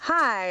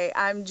Hi,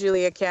 I'm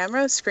Julia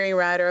Camera,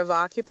 screenwriter of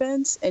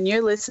Occupants, and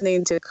you're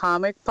listening to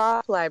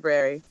ComicPop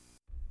Library.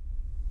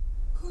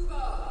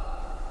 Kubo!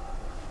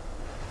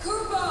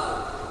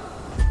 Kubo!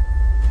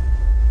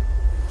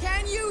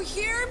 Can you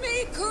hear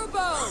me,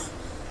 Kubo?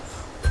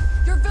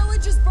 Your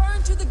village is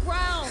burned to the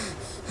ground.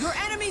 Your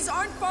enemies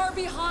aren't far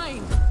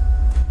behind.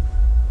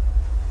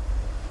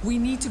 We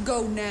need to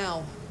go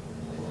now.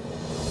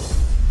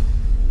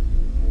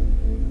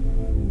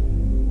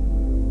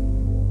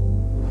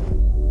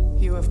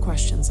 You have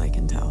questions, I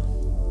can tell.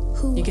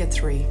 Who? You get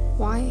 3.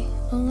 Why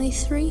only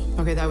 3?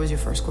 Okay, that was your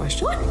first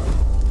question. What?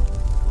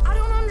 I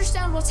don't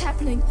understand what's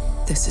happening.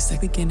 This is the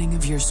beginning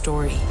of your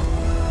story.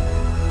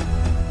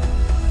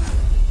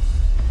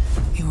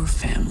 Your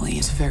family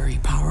is very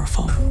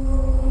powerful.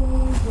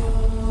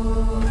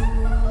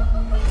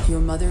 Your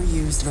mother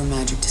used her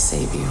magic to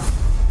save you.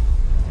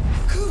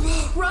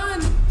 Kubo,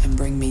 run! And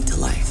bring me to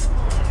life.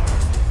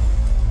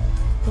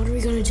 What are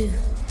we gonna do?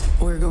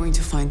 We're going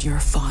to find your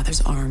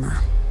father's armor.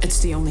 It's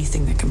the only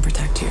thing that can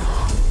protect you.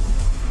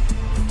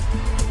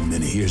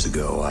 Many years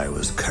ago, I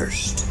was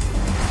cursed.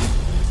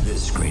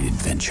 This great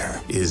adventure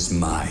is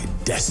my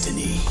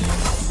destiny.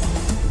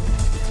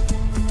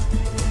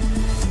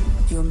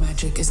 Your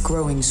magic is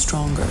growing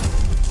stronger.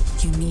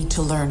 You need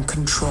to learn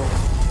control.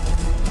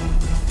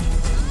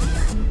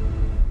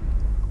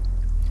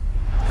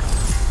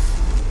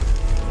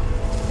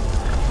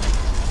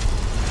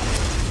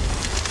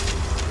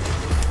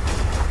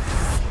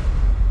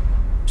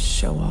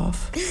 Show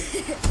off.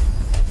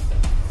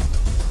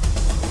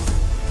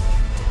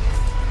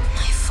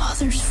 My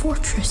father's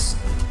fortress.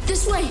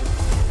 This way!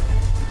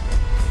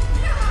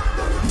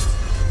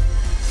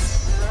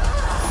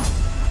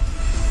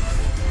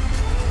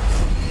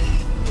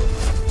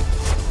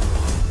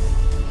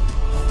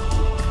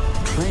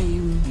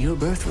 Claim your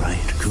birthright,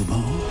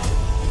 Kubo.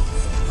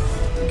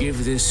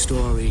 Give this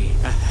story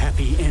a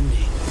happy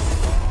ending.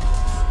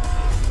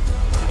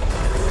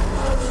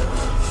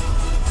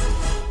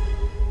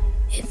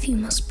 If you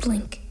must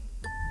blink.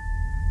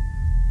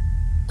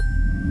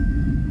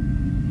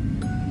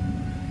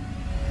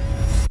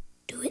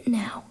 Do it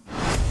now.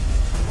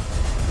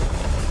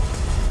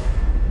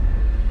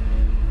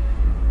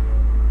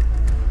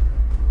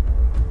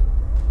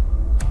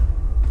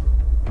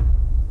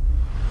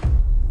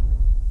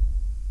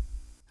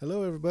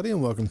 Hello, everybody,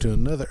 and welcome to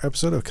another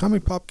episode of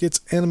Comic Pop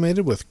Gets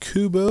Animated with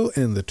Kubo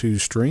and the Two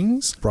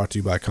Strings, brought to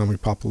you by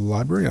Comic Pop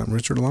Library. I'm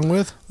Richard, along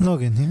with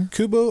Logan here.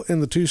 Kubo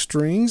and the Two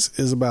Strings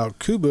is about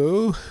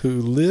Kubo, who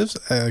lives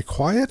a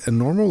quiet and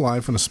normal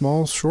life in a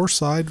small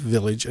shoreside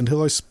village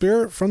until a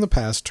spirit from the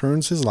past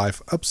turns his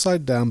life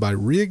upside down by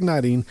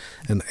reigniting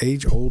an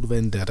age-old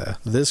vendetta.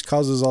 This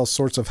causes all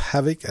sorts of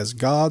havoc as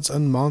gods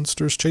and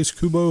monsters chase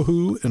Kubo,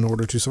 who, in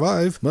order to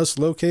survive, must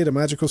locate a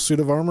magical suit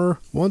of armor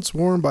once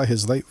worn by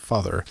his late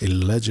father, a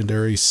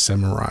legendary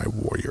samurai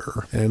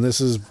warrior. And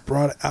this is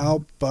brought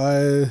out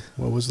by,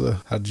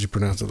 how did you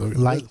pronounce it, Logan?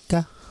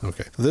 Laika.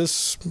 Okay.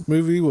 This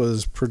movie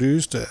was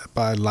produced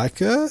by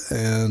Laika,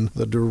 and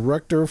the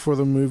director for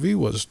the movie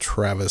was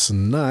Travis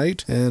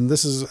Knight. And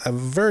this is a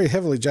very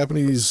heavily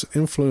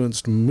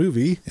Japanese-influenced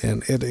movie,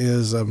 and it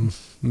is a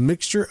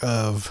mixture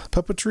of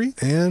puppetry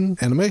and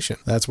animation.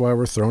 That's why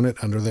we're throwing it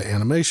under the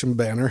animation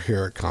banner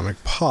here at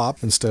Comic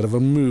Pop instead of a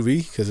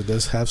movie, because it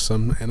does have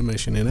some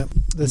animation in it.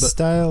 The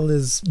style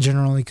is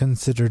generally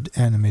considered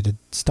animated.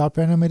 Stop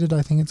animated,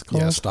 I think it's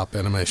called. Yeah, stop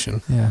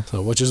animation. Yeah.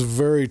 So, which is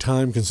very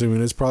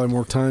time-consuming. It's probably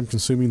more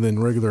time-consuming than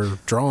regular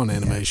drawn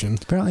animation.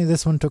 Apparently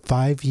this one took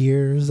 5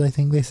 years, I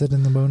think they said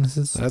in the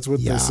bonuses. That's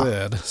what they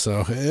said.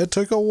 So it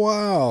took a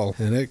while,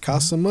 and it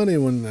cost some money.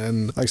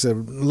 And like I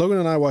said, Logan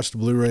and I watched the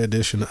Blu-ray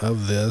edition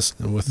of this,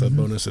 and with the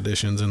bonus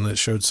editions, and it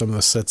showed some of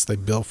the sets they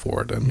built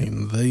for it. I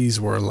mean,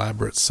 these were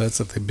elaborate sets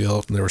that they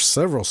built, and there were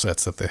several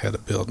sets that they had to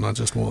build, not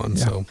just one.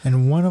 Yeah. So,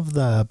 and one of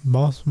the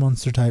boss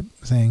monster type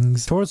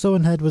things, torso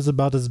and head was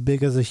about as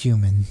big as a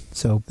human.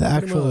 So the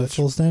actual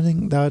full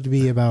standing, that would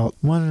be about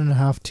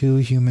 1.5 to 2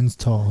 humans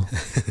tall.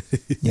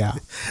 Yeah.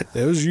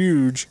 It was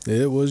huge.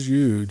 It was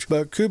huge.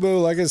 But Kubo,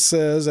 like it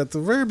says at the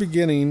very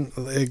beginning,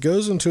 it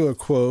goes into a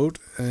quote,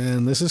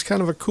 and this is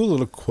kind of a cool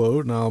little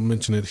quote, and I'll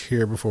mention it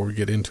here before we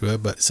get into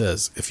it, but it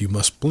says, "If you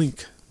must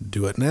blink,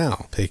 do it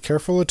now. Pay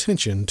careful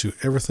attention to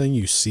everything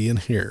you see and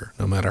hear,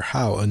 no matter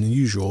how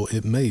unusual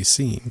it may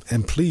seem.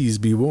 And please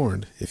be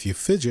warned, if you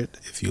fidget,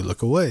 if you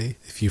look away,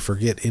 if you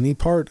forget any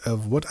part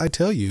of what I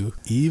tell you,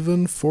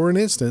 even for an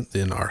instant,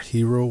 then our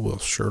hero will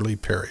surely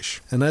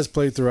perish." And that's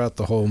played throughout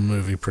the whole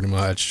movie pretty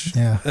much.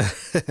 Yeah.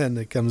 And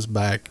it comes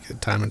back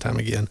time and time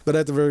again. But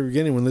at the very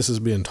beginning, when this is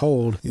being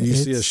told, you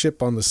see a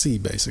ship on the sea,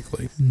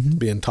 basically,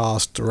 being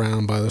tossed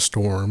around by the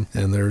storm,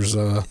 and there's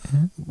a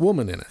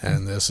woman in it.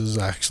 And this is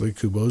actually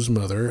Kubo Kubo's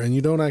mother, and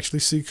you don't actually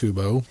see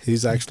Kubo.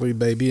 He's actually a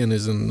baby and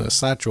is in a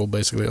satchel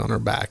basically on her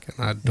back,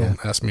 and I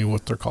don't ask me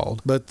what they're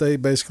called. But they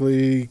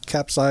basically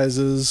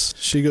capsizes.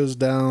 She goes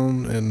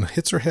down and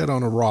hits her head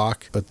on a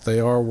rock, but they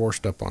are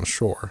washed up on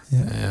shore.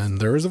 Yeah. And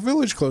there is a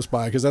village close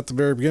by, because at the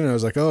very beginning I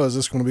was like, oh, is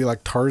this going to be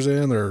like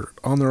Tarzan? They're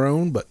on their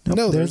own, but nope,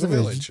 no, there's a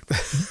village.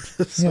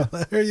 So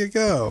there you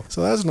go.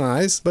 So that's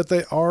nice, but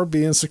they are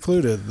being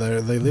secluded.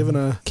 They live in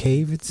a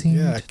cave, it seems.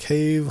 Yeah, a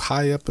cave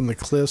high up in the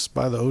cliffs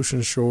by the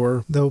ocean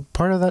shore. Though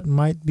part of that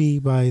might be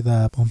by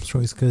the mom's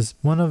choice, because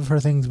one of her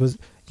things was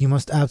you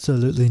must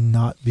absolutely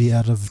not be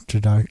out after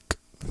dark.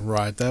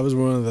 Right, that was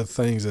one of the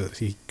things, that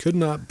he could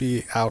not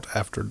be out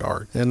after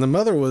dark. And the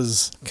mother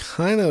was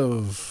kind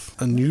of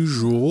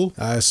unusual,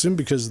 I assume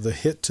because of the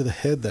hit to the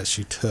head that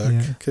she took,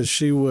 because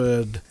she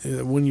would,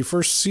 when you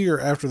first see her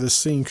after this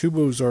scene,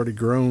 Kubo's already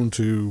grown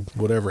to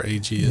whatever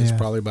age he is,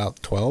 probably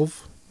about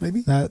 12.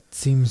 Maybe? That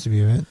seems to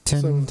be it.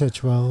 10 to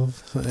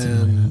 12.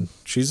 And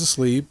she's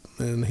asleep,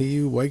 and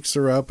he wakes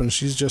her up, and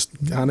she's just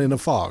kind of in a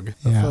fog.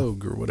 A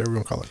fog, or whatever you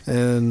want to call it.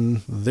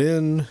 And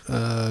then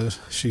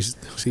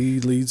he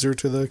leads her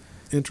to the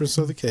entrance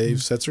of the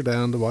cave, sets her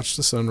down to watch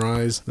the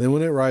sunrise. Then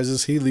when it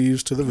rises, he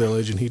leaves to the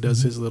village, and he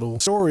does his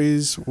little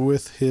stories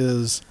with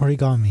his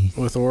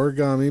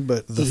origami.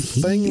 But the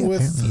thing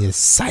with... He is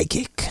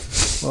psychic.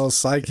 Well,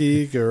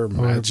 psychic or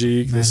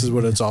magic, this is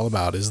what it's all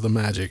about, is the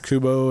magic.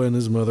 Kubo and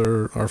his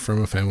mother are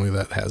from a family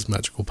that has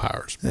magical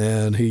powers,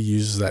 and he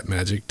uses that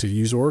magic to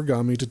use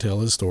origami to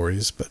tell his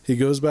stories. But he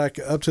goes back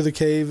up to the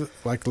cave,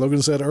 like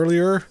Logan said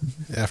earlier.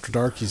 After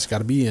dark, he's got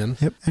to be in.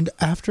 Yep, and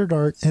after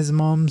dark, his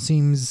mom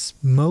seems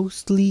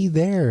mostly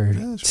there.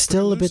 Yeah,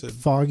 still a bit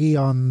foggy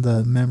on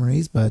the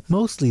memories, but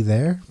mostly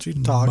there. She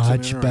talks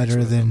much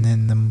better than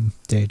in the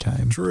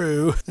daytime.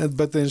 True.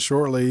 But then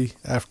shortly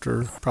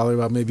after, probably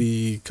about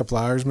maybe a couple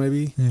hours,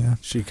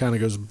 she kind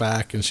of goes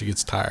back, and she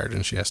gets tired,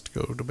 and she has to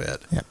go to bed.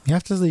 Yeah, you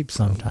have to sleep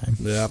sometime.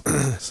 Yeah.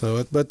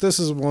 But this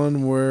is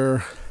one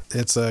where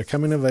it's a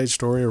coming-of-age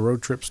story, a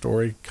road trip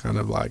story, kind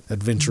of like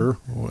adventure.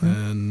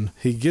 And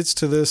he gets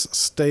to this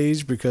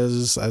stage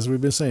because, as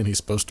we've been saying, he's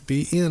supposed to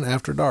be in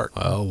after dark.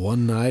 Well,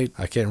 one night,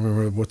 I can't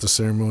remember what the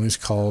ceremony's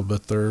called,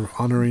 but they're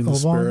honoring the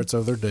spirits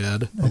of their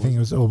dead. I think it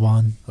was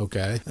Oban.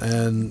 Okay.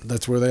 And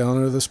that's where they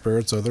honor the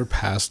spirits of their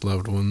past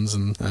loved ones.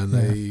 And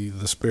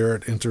the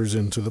spirit enters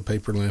into the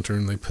paper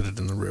lantern, they put it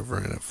in the river,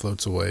 and it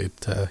floats away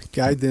to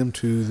guide them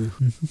to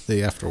the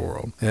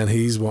afterworld. And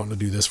he's wanting to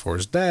do this for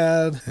his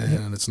dad,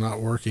 and it's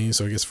not working.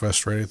 So he gets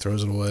frustrated,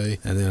 throws it away,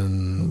 and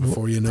then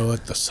before you know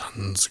it, the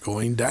sun's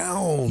going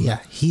down. Yeah,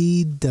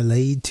 he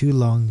delayed too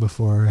long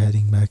before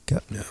heading back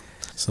up. Yeah.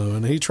 So,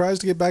 and he tries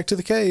to get back to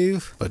the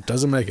cave, but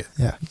doesn't make it.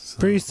 Yeah. So,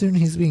 pretty soon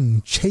he's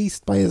being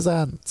chased by his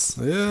ants.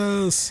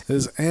 Yes.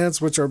 His ants,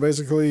 which are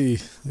basically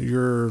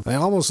they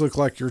almost look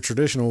like your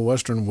traditional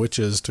Western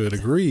witches to a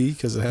degree,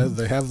 because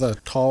they have the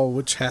tall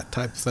witch hat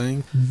type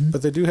thing,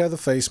 but they do have the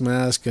face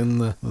mask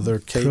and their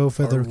cape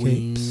or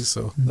wings.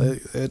 So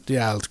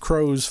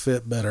crows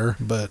fit better,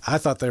 but I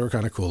thought they were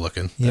kind of cool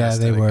looking. Yeah,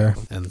 they were.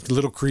 And a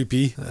little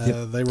creepy.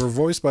 They were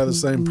voiced by the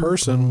same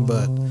person,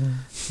 but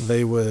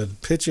they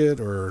would pitch it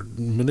or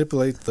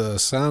manipulate the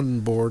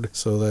soundboard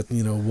so that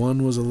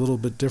one was a little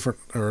bit different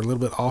or a little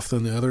bit off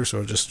than the other,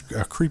 so just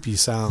a creepy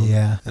sound.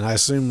 Yeah. And I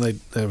assume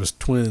it was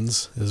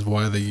twins is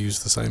why they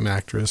used the same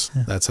actress.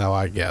 Yeah. That's how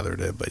I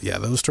gathered it. But yeah,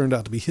 those turned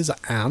out to be his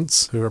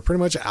aunts who are pretty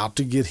much out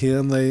to get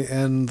him.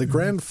 The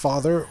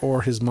grandfather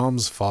or his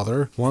mom's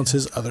father wants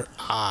his other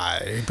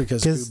eye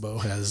because Kubo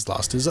has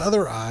lost his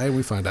other eye.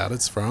 We find out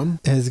it's from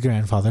his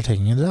grandfather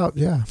taking it out.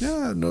 Yeah.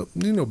 Yeah. No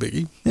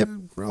biggie. Yep.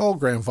 All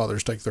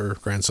grandfathers take their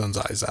grandson's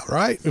eyes out,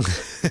 right?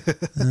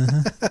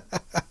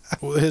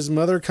 His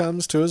mother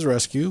comes to his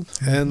rescue,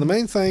 and the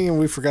main thing, and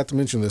we forgot to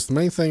mention this, the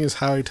main thing is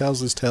how he tells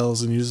his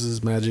tales and uses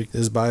his magic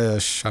is by a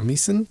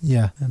shamisen,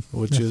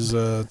 which is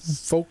a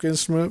folk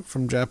instrument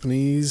from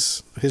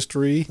Japanese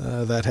history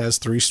that has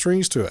 3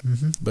 strings to it,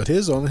 but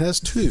his only has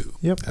 2.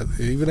 Yep.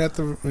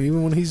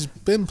 Even when he's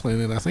been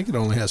playing it, I think it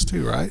only has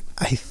 2, right?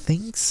 I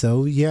think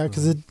so, yeah,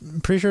 because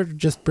I'm pretty sure it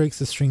just breaks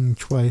the string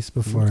twice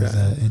before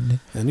the ending.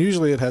 And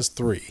usually it has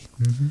 3.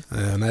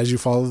 And as you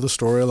follow the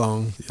story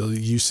along,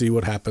 you see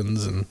what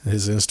happens, and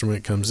his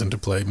instrument comes into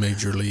play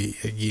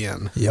majorly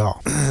again. Yeah.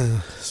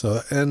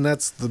 And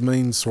that's the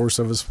main source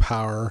of his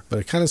power, but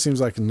it kind of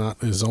seems like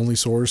not his only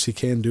source. He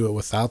can do it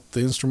without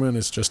the instrument.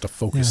 It's just a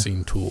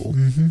focusing tool,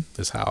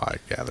 is how I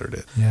gathered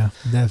it. Yeah,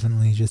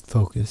 definitely just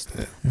focused.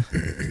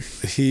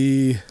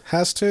 He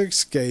has to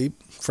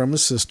escape from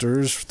his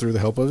sisters through the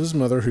help of his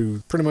mother,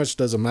 who pretty much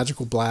does a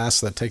magical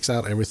blast that takes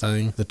out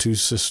everything. The 2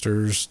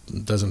 sisters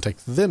doesn't take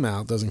them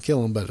out, doesn't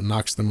kill them, but it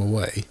knocks them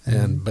away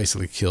and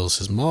basically kills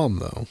his mom,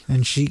 though.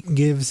 And she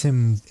gives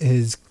him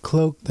his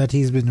cloak that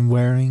he's been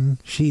wearing.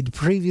 She'd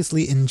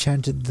previously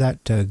enchanted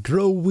that to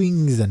grow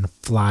wings and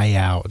fly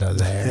out of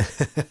there.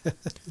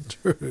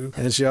 True.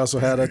 And she also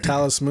had a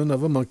talisman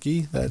of a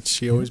monkey that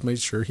she always made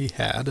sure he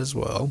had as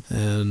well.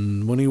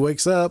 And when he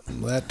wakes up,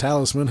 that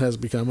talisman has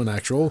become an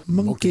actual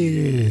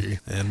monkey.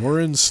 And we're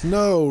in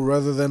snow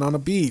rather than on a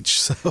beach.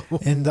 So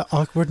And the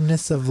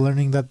awkwardness of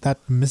learning that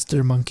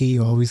Mr. Monkey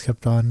you always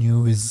kept on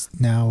you is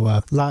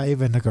now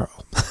live and a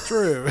girl.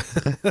 True.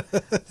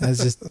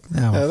 That's just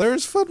Yeah,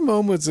 there's fun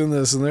moments in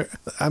this, and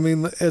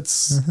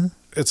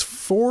it's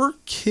for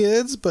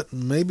kids, but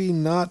maybe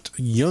not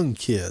young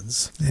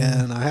kids.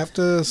 Yeah. And I have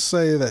to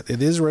say that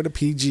it is rated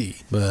PG,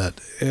 but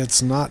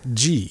it's not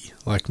G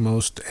like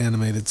most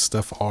animated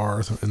stuff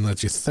are and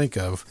that you think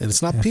of. And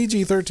it's not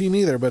PG-13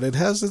 either, but it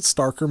has its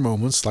darker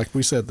moments. Like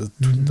we said,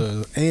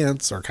 the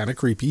ants are kind of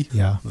creepy.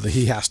 Yeah.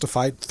 He has to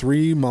fight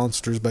 3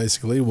 monsters,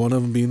 basically, one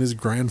of them being his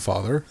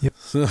grandfather. Yep.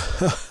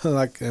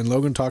 And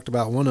Logan talked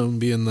about one of them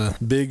being the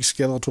big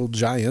skeletal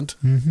giant.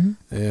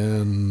 Mm-hmm.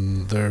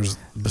 And there's,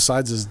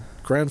 besides his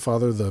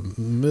grandfather,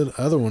 the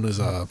other one is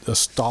a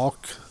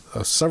stalk,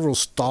 several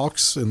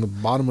stalks in the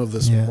bottom of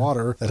this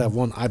water that have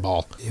one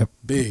eyeball. Yep.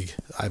 Big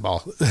eyeball.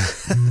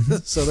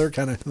 So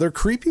they're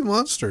creepy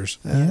monsters.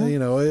 Yeah.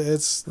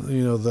 It's the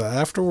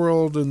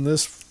afterworld in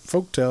this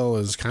folktale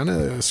is kind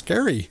of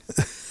scary.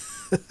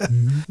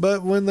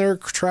 But when they're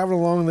traveling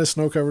along this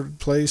snow-covered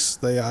place,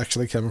 they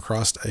actually come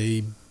across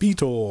a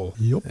beetle.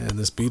 Yep. And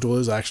this beetle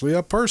is actually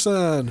a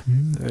person.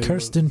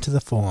 Cursed into the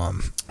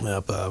form.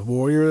 Yep,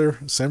 a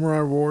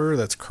samurai warrior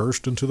that's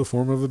cursed into the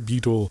form of a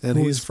beetle. And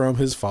he's from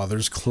his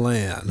father's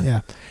clan.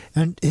 Yeah.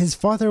 And his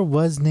father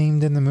was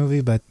named in the movie,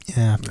 but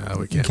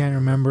we can't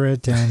remember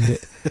it. And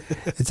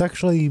it's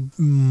actually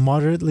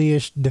moderately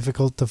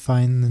difficult to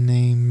find the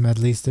name, at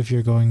least if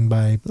you're going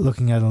by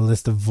looking at a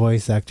list of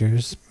voice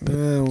actors. But,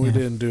 we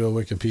didn't do a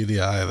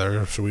Wikipedia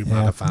either, so we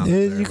might have found it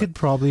there. You could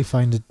probably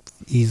find it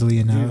easily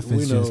enough.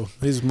 We know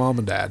his mom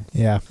and dad.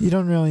 Yeah. You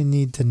don't really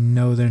need to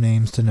know their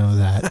names to know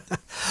that.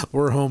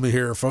 We're homey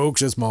here,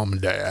 folks. It's mom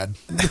and dad.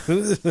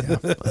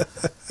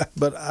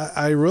 But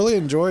I really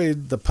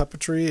enjoyed the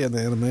puppetry and the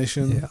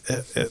animation.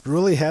 Yeah. It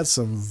really had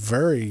some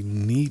very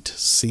neat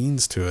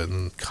scenes to it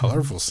and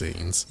colorful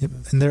scenes. Yep.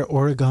 And their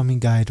origami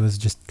guide was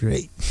just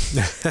great.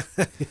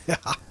 Yeah.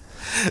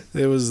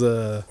 It was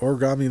the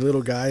origami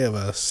little guy of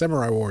a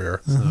samurai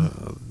warrior.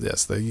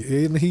 Yes,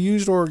 he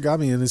used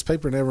origami and his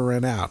paper never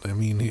ran out. I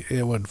mean,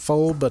 it would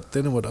fold, but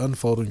then it would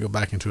unfold and go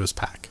back into his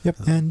pack. Yep.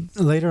 And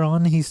later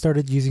on, he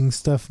started using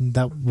stuff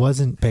that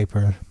wasn't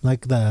paper,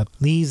 like the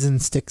leaves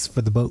and sticks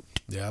for the boat.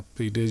 Yep,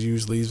 he did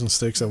use leaves and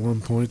sticks at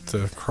one point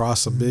to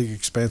cross a big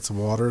expanse of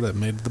water that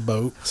made the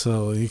boat.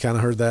 So you kind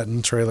of heard that in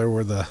the trailer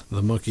where the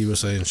monkey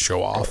was saying,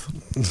 "Show off."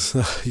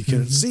 So you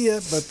couldn't see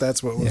it, but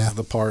that's what was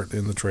the part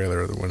in the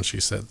trailer when she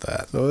said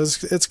that. So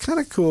it's kind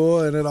of cool,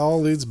 and it all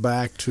leads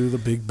back to the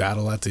big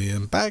battle at the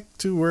end, back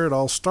to where it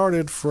all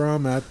started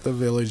from at the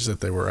village that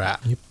they were at.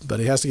 Yep. But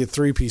he has to get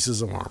 3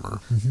 pieces of armor.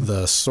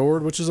 The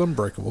sword, which is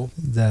unbreakable.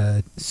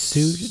 The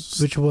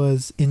suit, which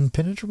was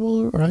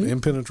impenetrable, right?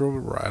 Impenetrable,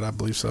 right, I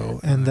believe so.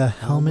 And the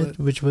helmet,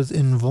 which was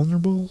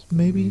invulnerable,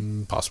 maybe?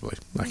 Possibly.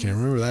 I can't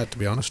remember that, to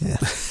be honest. Yeah.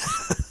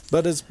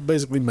 But it's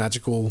basically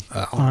magical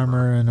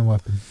armor and a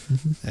weapon.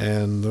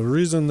 And the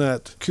reason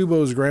that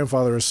Kubo's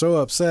grandfather is so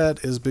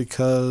upset is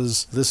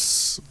because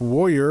this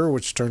warrior,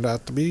 which turned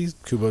out to be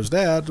Kubo's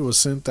dad, was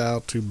sent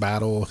out to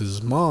battle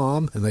his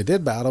mom. And they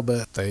did battle,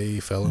 but they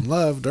fell in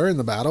love during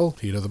the battle.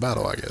 Heat of the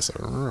battle, I guess.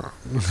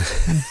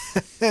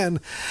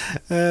 and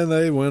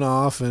they went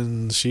off,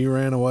 and she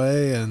ran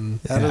away and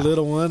had a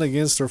little one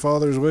against her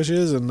father's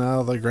wishes. And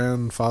now the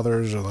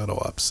grandfather's a little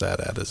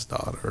upset at his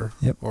daughter.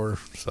 Yep. Or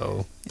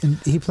so. And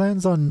he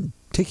plans on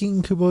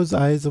taking Kubo's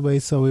eyes away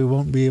so he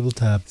won't be able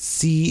to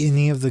see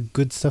any of the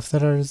good stuff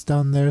that is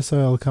down there, so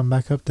he'll come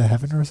back up to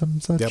heaven or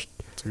something such. Yep,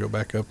 to go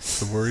back up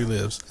to where he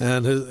lives.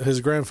 And his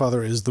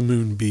grandfather is the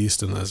moon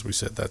beast, and as we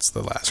said, that's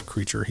the last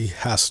creature he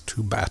has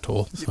to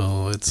battle.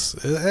 So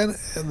and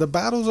the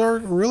battles are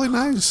really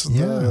nice.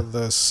 Yeah.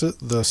 The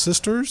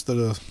sisters,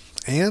 the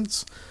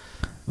ants,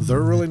 they're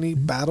really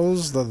neat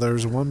battles.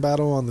 There's one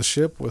battle on the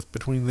ship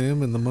between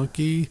them and the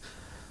monkey,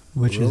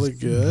 which really is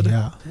good.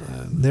 Yeah.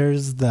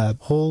 There's the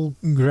whole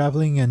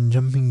grappling and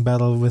jumping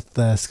battle with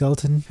the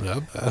skeleton.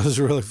 Yep, that was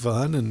really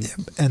fun and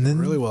then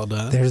really well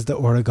done. There's the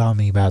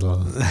origami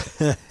battle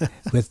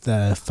with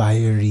the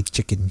fiery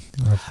chicken.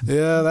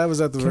 Yeah, that was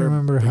at the very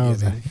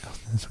beginning.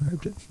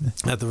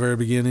 At the very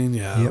beginning,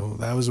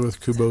 that was with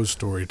Kubo's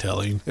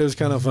storytelling. It was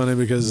kind of funny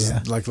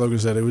because, like Logan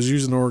said, it was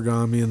using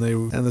origami,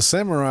 and the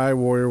samurai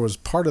warrior was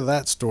part of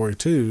that story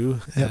too.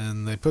 Yep.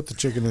 And they put the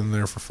chicken in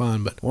there for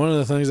fun. But one of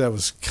the things that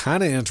was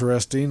kind of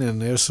interesting,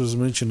 and this was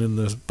mentioned in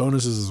the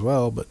bonuses as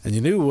well, and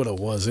you knew what it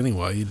was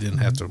anyway. You didn't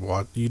have to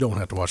watch. You don't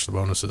have to watch the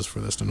bonuses for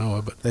this to know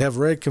it. But they have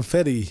red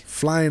confetti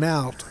flying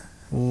out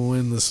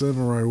when the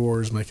samurai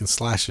war is making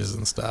slashes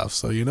and stuff.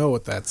 So you know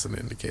what that's an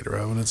indicator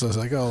of. And it's just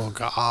like, oh,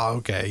 God,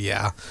 okay,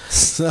 yeah.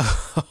 So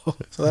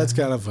that's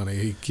kind of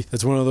funny.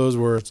 It's one of those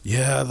where it's,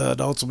 yeah, the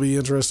adults will be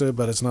interested,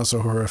 but it's not so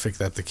horrific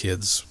that the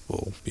kids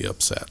will be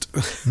upset.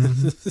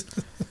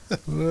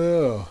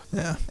 Oh.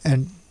 Yeah.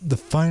 And the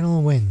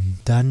final win,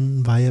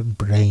 done by a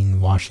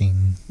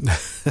brainwashing.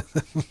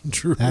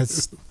 True.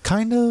 That's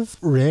kind of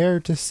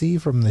rare to see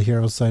from the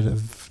hero side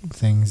of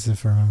things,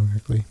 if I remember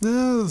correctly.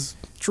 No, that's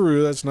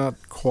true. That's not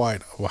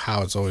quite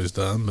how it's always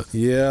done. But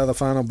yeah, the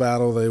final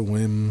battle, they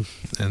win,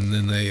 and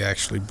then they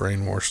actually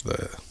brainwash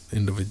the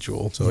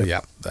individual. So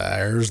yeah,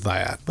 there's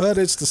that. But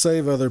it's to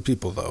save other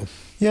people, though.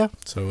 Yeah.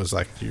 So it's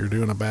like you're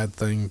doing a bad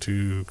thing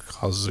to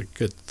cause a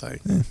good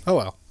thing. Yeah. Oh,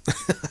 well.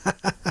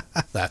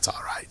 That's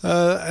all right.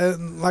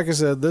 And like I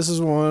said, this is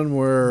one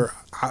where,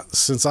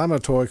 since I'm a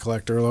toy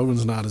collector,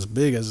 Logan's not as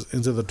big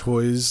into the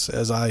toys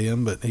as I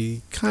am, but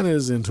he kind of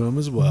is into them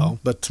as well.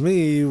 Mm-hmm. But to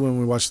me, when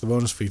we watch the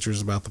bonus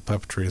features about the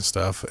puppetry and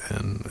stuff,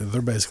 and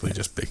they're basically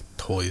just big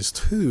toys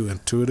too,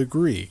 and to a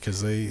degree,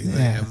 because they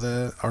have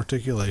the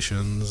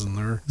articulations and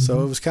they're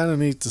so it was kind of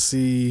neat to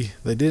see.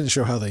 They didn't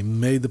show how they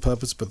made the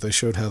puppets, but they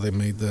showed how they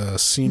made the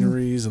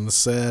sceneries and the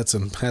sets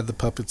and had the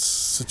puppets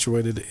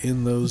situated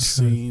in those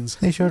scenes.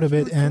 They showed a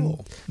bit, really and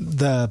cool.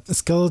 The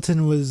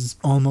skeleton was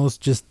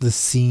almost just the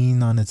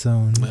scene on its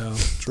own. Yeah,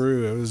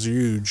 true. It was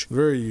huge,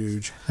 very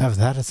huge. Have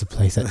that as a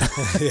playset.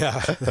 Yeah,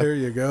 there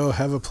you go.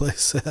 Have a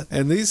playset.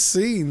 And these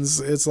scenes,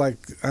 it's like,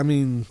 I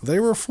mean, they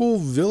were full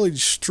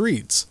village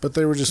streets, but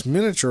they were just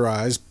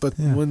miniaturized. But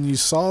when you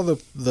saw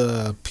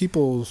the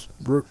people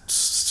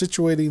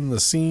situating the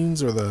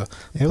scenes or the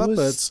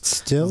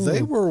puppets,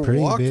 they were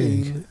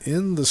walking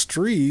in the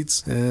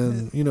streets,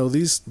 and you know,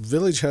 these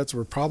village huts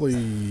were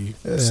probably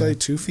say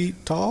 2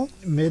 feet tall,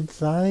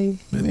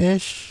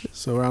 mid-thigh-ish.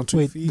 So around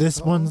 2 feet. This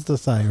tall? One's the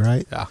thigh,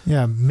 right?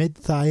 Yeah,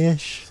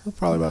 mid-thigh-ish. So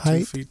probably about height.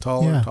 2 feet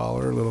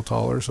taller, a little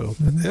taller. So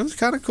it was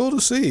kind of cool to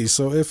see.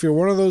 So if you're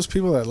one of those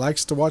people that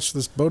likes to watch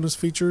this bonus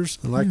features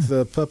and like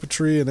the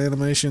puppetry and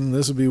animation,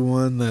 this would be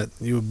one that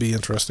you would be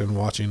interested in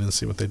watching and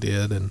see what they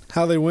did and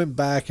how they went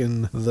back,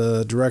 and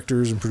the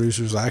directors and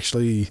producers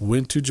actually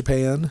went to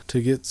Japan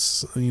to get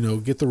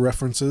the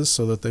references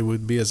so that they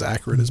would be as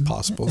accurate as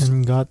possible.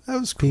 And got that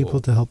was cool.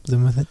 People to help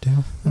them with it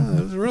too.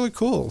 It was really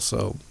cool.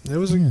 So it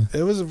was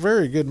a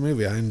very good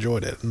movie. I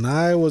enjoyed it, and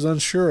I was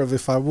unsure of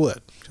if I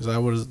would, because I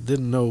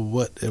didn't know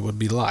what it would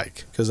be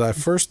like, because I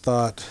first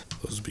thought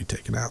those would be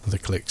taken out, the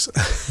clicks.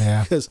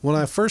 Yeah. Because when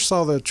I first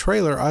saw the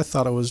trailer, I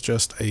thought it was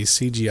just a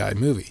CGI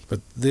movie,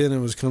 but then it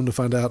was come to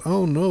find out,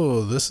 oh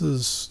no, this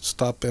is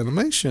stop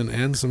animation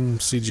and some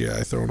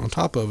CGI thrown on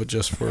top of it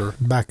just for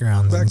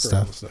backgrounds and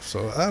stuff.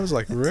 So I was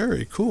like,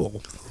 very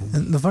cool.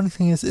 And the funny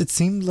thing is, it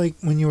seemed like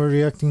when you were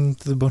reacting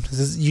to the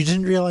bonuses, you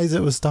didn't realize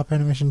it was stop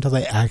animation until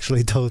they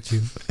actually told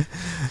you.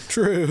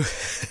 True.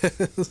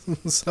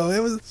 So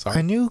it was. Sorry.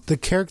 I knew the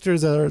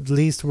characters at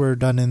least were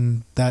done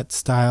in that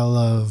style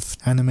of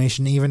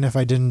animation, even if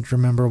I didn't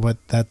remember what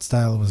that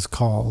style was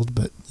called.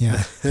 But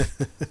yeah.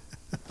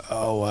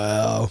 Oh,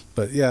 well.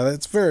 But yeah,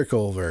 that's very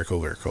cool, very cool,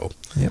 very cool.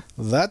 Yep.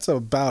 That's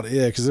about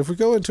it, because if we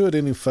go into it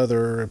any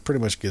further, it pretty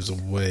much gives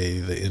away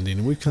the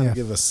ending. We kind of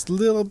give a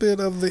little bit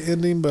of the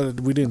ending, but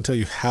we didn't tell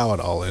you how it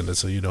all ended,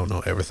 so you don't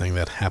know everything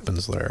that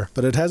happens there.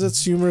 But it has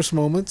its humorous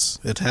moments.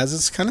 It has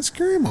its kind of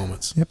scary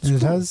moments. Yep, and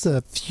it has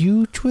a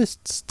few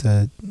twists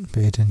to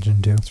pay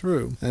attention to.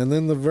 True. And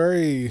then the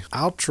very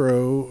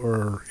outro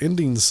or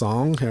ending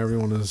song, however you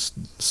want to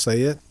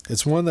say it,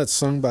 it's one that's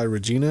sung by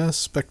Regina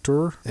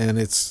Spektor, and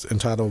it's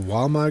entitled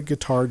While My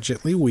Guitar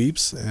Gently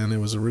Weeps, and it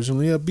was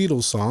originally a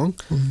Beatles song,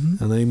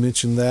 and they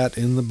mentioned that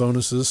in the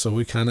bonuses, so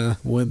we kind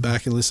of went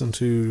back and listened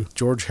to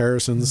George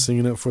Harrison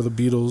singing it for the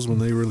Beatles when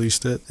they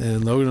released it,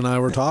 and Logan and I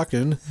were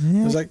talking.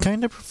 Yeah, it was like,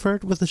 kind of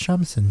preferred with the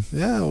shamisen.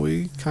 Yeah,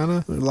 we kind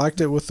of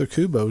liked it with the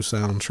Kubo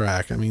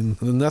soundtrack. I mean,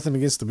 nothing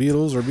against the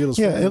Beatles or Beatles fans.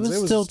 Yeah, it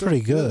was still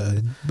pretty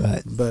good.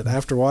 But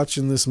after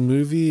watching this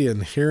movie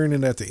and hearing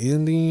it at the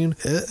ending,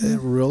 it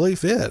really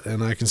fit.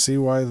 And I can see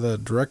why the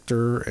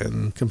director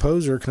and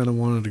composer kind of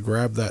wanted to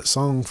grab that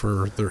song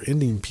for their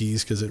ending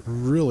piece, because it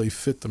really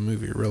fit the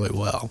movie really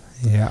well.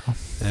 Yeah.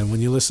 And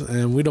when you listen,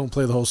 and we don't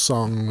play the whole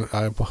song,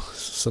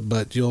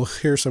 but you'll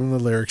hear some of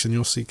the lyrics and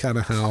you'll see kind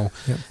of how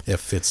it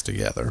fits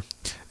together.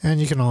 And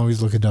you can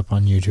always look it up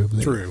on YouTube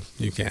later. True,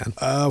 you can.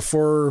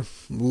 For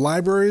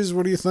libraries,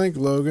 what do you think,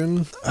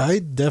 Logan? I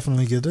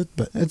definitely get it,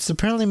 but it's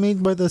apparently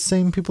made by the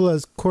same people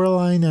as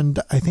Coraline and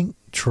I think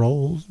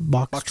Trolls,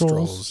 Box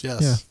Trolls.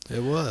 Yes,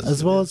 it was.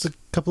 As well as a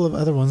couple of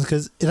other ones,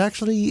 because it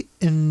actually,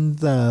 in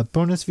the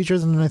bonus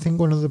features, and I think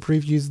one of the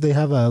previews, they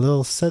have a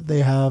little set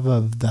they have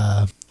of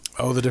the...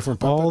 Oh, the different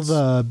puppets? All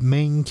the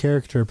main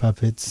character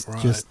puppets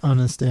just on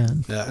a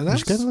stand. Yeah, and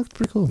which kind of looked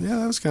pretty cool. Yeah,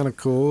 that was kind of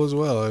cool as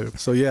well.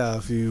 So yeah,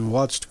 if you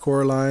watched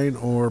Coraline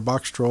or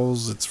Box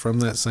Trolls, it's from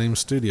that same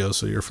studio,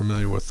 so you're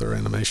familiar with their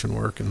animation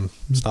work and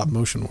stop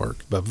motion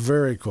work. But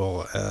very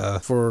cool.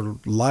 For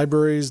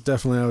libraries,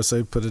 definitely I would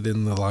say put it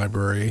in the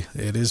library.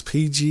 It is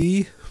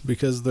PG,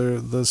 because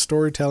the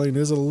storytelling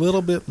is a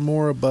little bit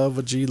more above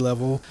a G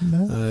level.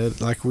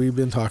 Like we've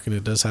been talking,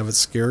 it does have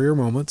its scarier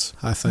moments,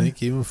 I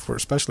think, even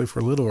especially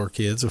for littler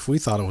kids. If we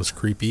thought it was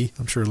creepy,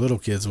 I'm sure little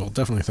kids will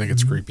definitely think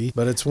it's creepy.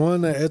 But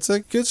it's a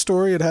good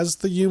story. It has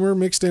the humor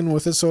mixed in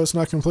with it, so it's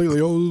not completely,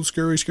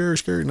 scary, scary,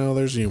 scary. No,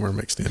 there's humor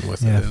mixed in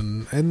with it,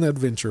 and the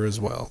adventure as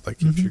well that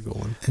keeps you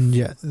going. And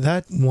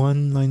that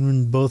one line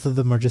when both of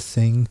them are just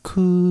saying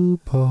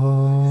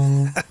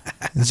Kubo,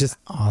 it's just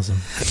awesome.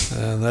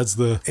 And that's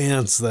the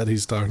ants that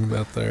he's talking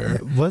about there.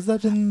 Was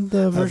that in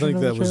the version? I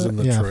think that was in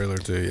the trailer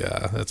too.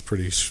 Yeah, that's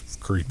pretty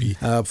creepy.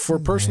 For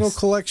personal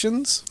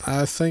collections,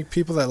 I think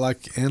people that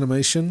like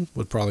animation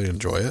would probably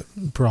enjoy it.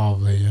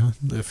 Probably, yeah.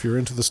 If you're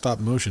into the stop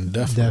motion,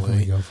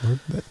 definitely go for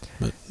it.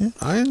 But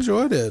I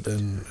enjoyed it,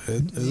 and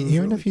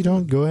even if you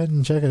don't, go ahead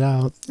and check it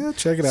out. Yeah,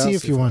 check it out. See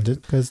if you want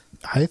it, because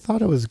I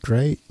thought it was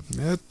great.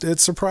 It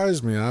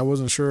surprised me. I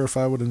wasn't sure if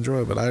I would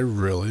enjoy it, but I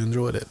really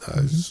enjoyed it.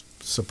 I was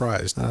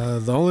surprised.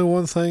 The only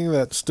one thing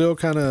that still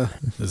kind of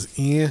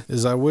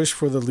is I wish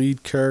for the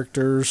lead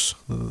characters,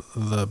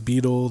 the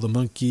beetle, the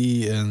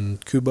monkey,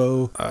 and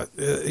Kubo.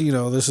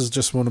 This is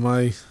just one of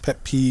my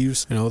pet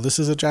peeves. This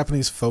is a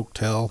Japanese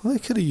folktale. They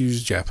could have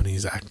used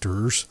Japanese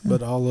actors,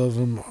 but all of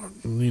them,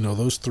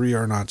 those three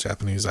are not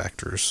Japanese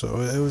actors.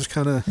 So it was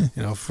kind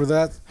of, for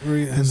that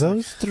reason. And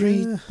those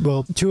three,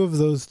 two of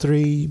those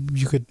three,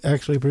 you could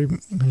actually pretty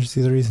much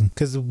see the reason.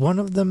 Because one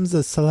of them's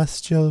a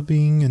celestial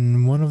being,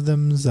 and one of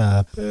them's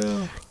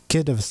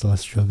kid of a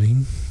celestial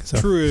being. So.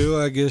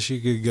 True, I guess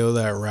you could go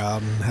that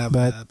route and have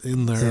that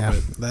in there,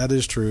 but that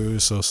is true.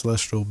 So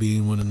celestial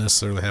being wouldn't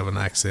necessarily have an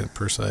accent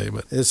per se,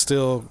 but it's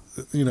still,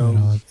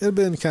 it'd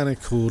been kind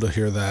of cool to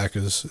hear that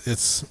because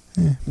it's,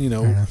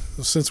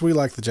 since we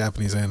like the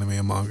Japanese anime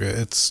and manga,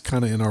 it's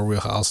kind of in our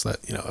wheelhouse that,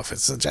 if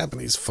it's a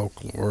Japanese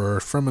folklore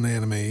from an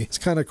anime, it's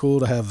kind of cool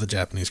to have the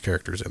Japanese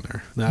characters in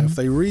there. Now, if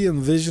they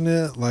re-envision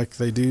it like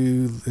they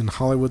do in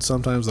Hollywood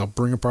sometimes, they'll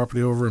bring a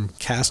property over and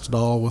cast it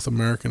all with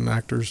American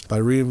actors. By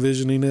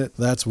re-envisioning it,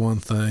 that's one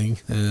thing.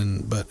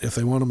 But if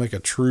they want to make a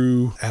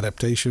true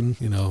adaptation,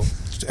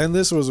 and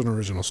this was an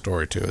original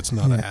story too. It's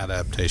not an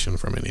adaptation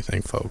from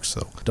anything, folks.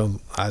 So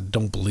I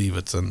don't believe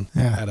it's an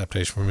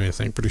adaptation from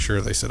anything. Pretty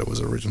sure they said it was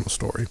an original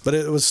story. But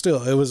it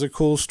was a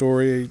cool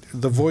story.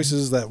 The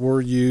voices that were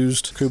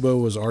used, Kubo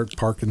was Art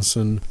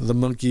Parkinson. The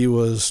monkey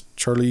was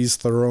Charlize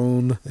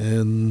Theron.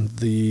 And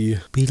the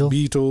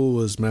beetle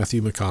was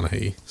Matthew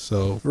McConaughey.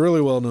 So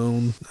really well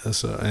known.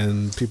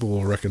 And people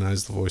will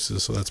recognize the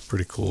voices. So that's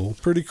pretty cool.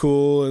 Pretty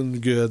cool and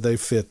good. They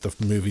fit the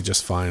movie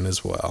just fine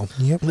as well.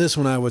 Yep. This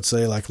one I would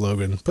say, like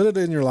Logan, put it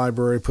in your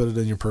library, put it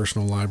in your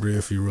personal library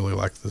if you really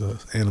like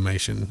the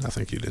animation. I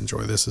think you'd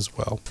enjoy this as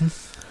well.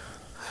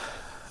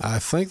 I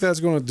think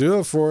that's going to do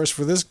it for us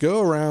for this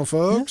go-around,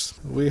 folks.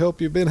 Yeah. We hope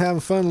you've been having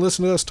fun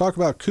listening to us talk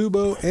about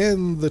Kubo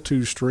and the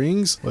Two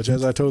Strings, which,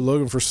 as I told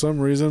Logan, for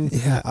some reason,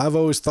 I've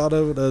always thought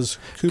of it as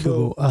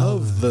Kubo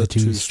of the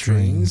Two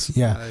Strings.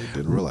 Yeah. I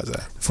didn't realize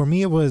that. For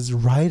me, it was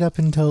right up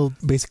until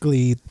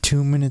basically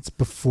 2 minutes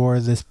before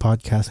this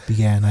podcast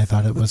began. I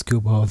thought it was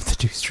Kubo of the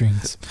Two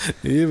Strings.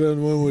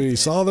 Even when we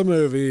saw the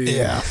movie.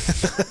 Yeah.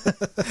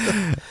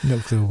 No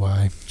clue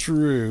why.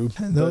 True.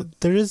 Though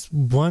there is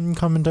one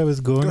comment I was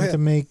going to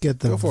make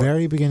at the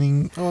very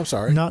beginning. Oh, I'm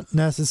sorry. Not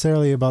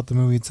necessarily about the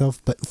movie itself,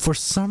 but for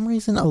some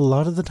reason, a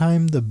lot of the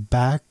time, the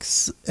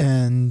backs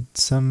and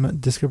some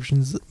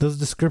descriptions, those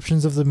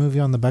descriptions of the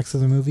movie on the backs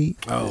of the movie,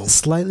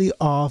 slightly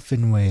off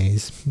in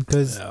ways.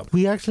 Because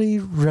we actually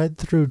read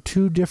through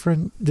 2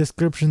 different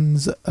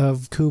descriptions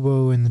of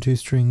Kubo and the Two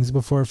Strings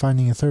before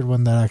finding a third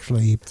one that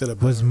actually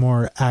was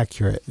more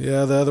accurate.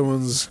 Yeah, the other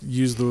ones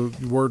used the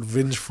word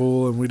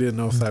vengeful, and we didn't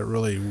know if that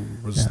really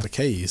was the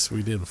case.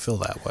 We didn't feel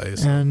that way.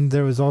 So. And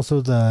there was also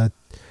the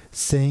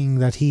saying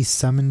that he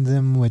summoned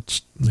them,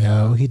 which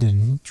no, he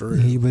didn't. True.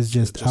 He was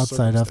just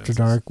outside after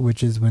dark,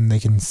 which is when they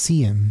can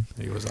see him.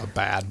 He was a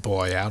bad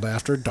boy out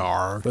after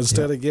dark. But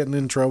instead of getting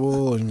in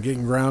trouble and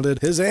getting grounded,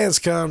 his ants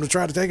come to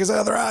try to take his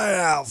other eye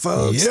out,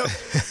 folks. Yep.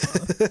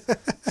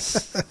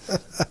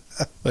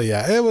 But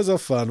yeah, it was a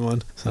fun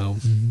one. So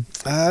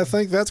I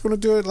think that's going to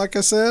do it. Like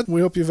I said,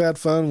 we hope you've had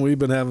fun. We've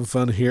been having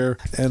fun here.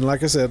 And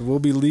like I said, we'll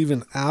be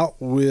leaving out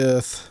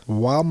with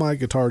While My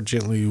Guitar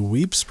Gently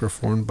Weeps,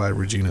 performed by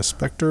Regina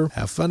Spektor.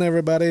 Have fun,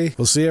 everybody.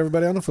 We'll see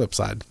everybody on the flip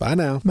side. Bye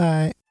now.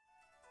 Bye.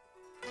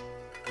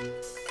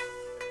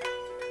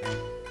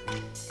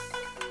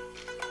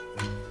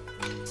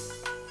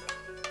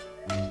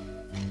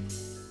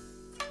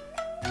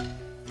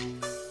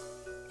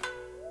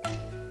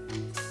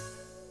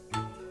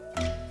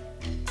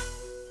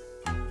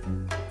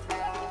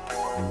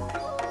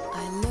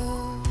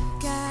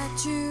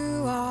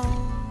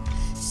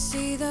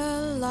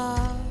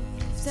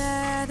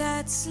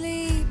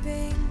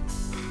 Sleeping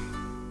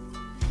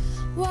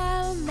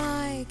while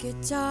my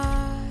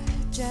guitar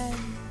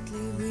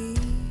gently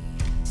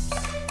weeps.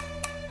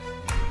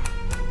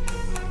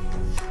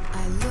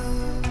 I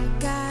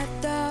look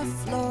at the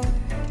floor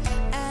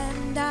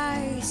and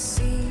I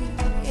see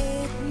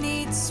it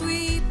needs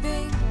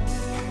sweeping.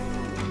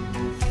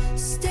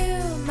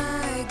 Still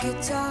my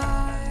guitar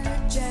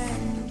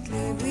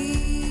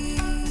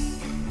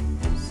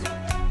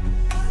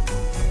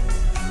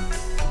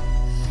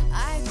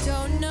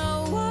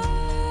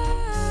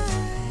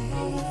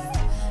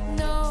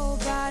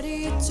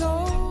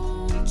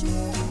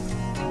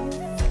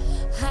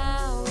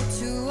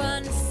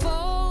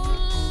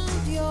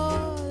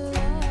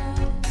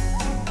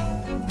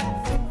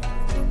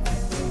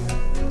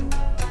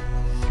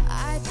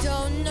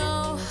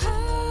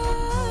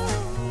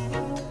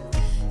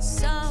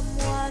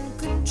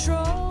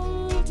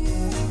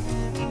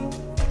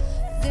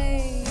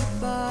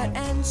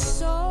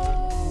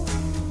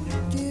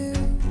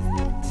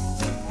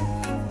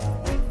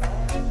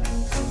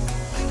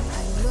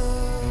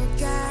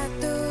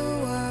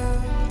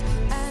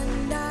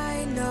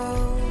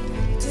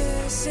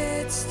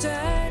hearts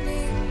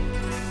turning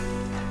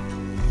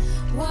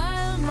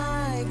while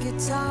my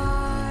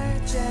guitar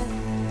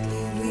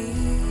gently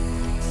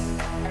weeps.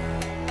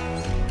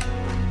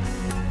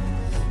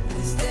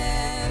 With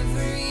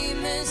every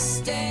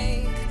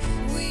mistake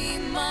we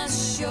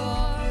must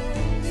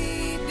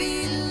surely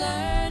be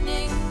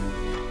learning.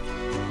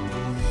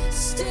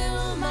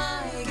 Still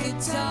my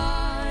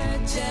guitar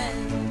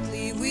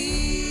gently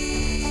weeps.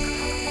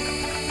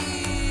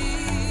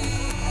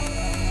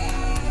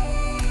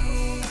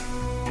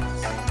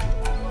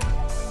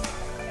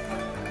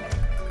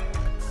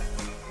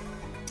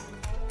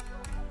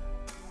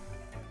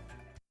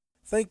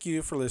 Thank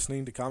you for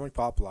listening to Comic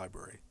Pop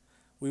Library.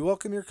 We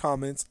welcome your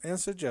comments and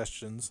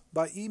suggestions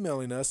by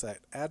emailing us at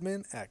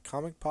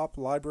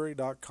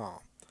admin@comicpoplibrary.com.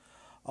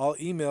 All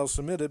emails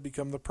submitted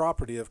become the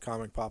property of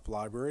Comic Pop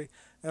Library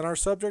and are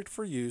subject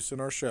for use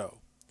in our show.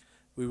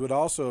 We would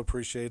also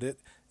appreciate it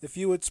if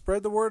you would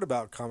spread the word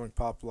about Comic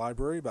Pop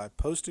Library by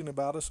posting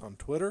about us on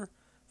Twitter,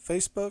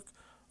 Facebook,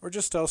 or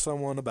just tell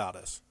someone about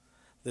us.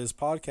 This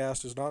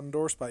podcast is not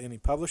endorsed by any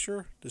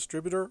publisher,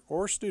 distributor,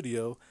 or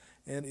studio,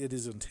 and it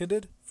is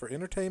intended for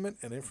entertainment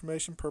and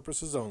information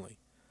purposes only.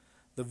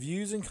 The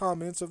views and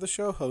comments of the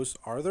show hosts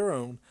are their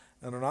own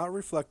and are not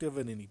reflective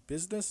of any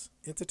business,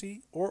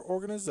 entity, or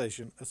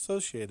organization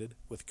associated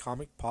with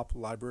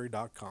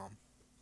ComicPopLibrary.com.